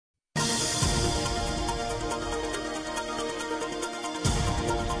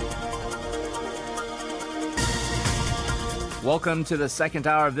Welcome to the second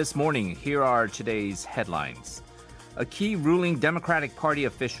hour of This Morning. Here are today's headlines. A key ruling Democratic Party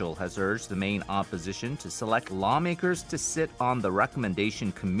official has urged the main opposition to select lawmakers to sit on the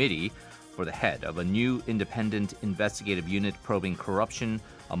recommendation committee for the head of a new independent investigative unit probing corruption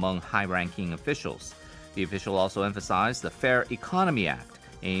among high-ranking officials. The official also emphasized the Fair Economy Act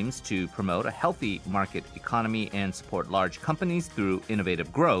aims to promote a healthy market economy and support large companies through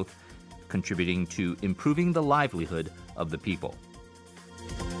innovative growth, contributing to improving the livelihood of the people.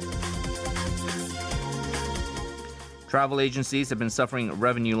 Travel agencies have been suffering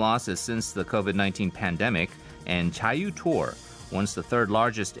revenue losses since the COVID-19 pandemic, and Chayu Tour, once the third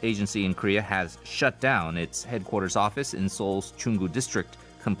largest agency in Korea, has shut down its headquarters office in Seoul's Chunggu district,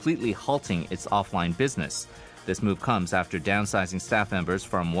 completely halting its offline business. This move comes after downsizing staff members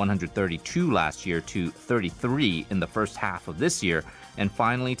from 132 last year to 33 in the first half of this year, and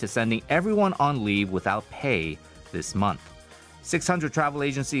finally to sending everyone on leave without pay this month. 600 travel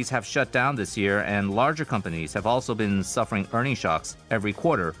agencies have shut down this year, and larger companies have also been suffering earning shocks every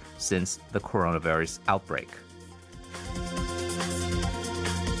quarter since the coronavirus outbreak.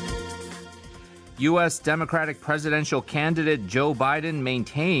 U.S. Democratic presidential candidate Joe Biden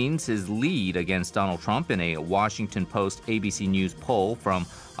maintains his lead against Donald Trump in a Washington Post ABC News poll from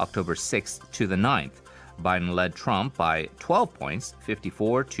October 6th to the 9th. Biden led Trump by 12 points,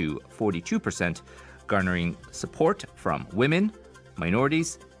 54 to 42%, garnering support from women,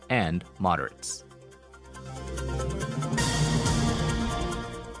 minorities, and moderates.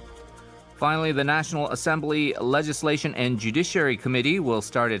 Finally, the National Assembly Legislation and Judiciary Committee will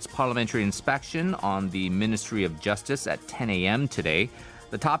start its parliamentary inspection on the Ministry of Justice at 10 a.m. today.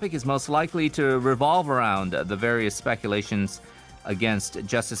 The topic is most likely to revolve around the various speculations against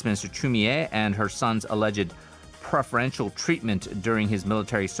Justice Minister Choo Mi-ae and her son's alleged preferential treatment during his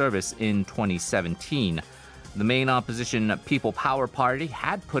military service in 2017. The main opposition People Power Party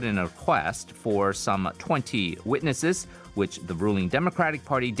had put in a request for some 20 witnesses, which the ruling Democratic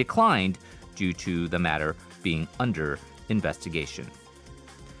Party declined due to the matter being under investigation.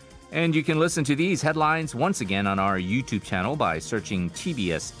 And you can listen to these headlines once again on our YouTube channel by searching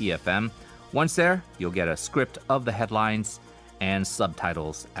TBS eFM. Once there, you'll get a script of the headlines and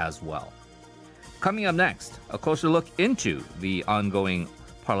subtitles as well. Coming up next, a closer look into the ongoing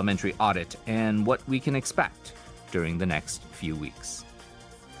parliamentary audit and what we can expect during the next few weeks.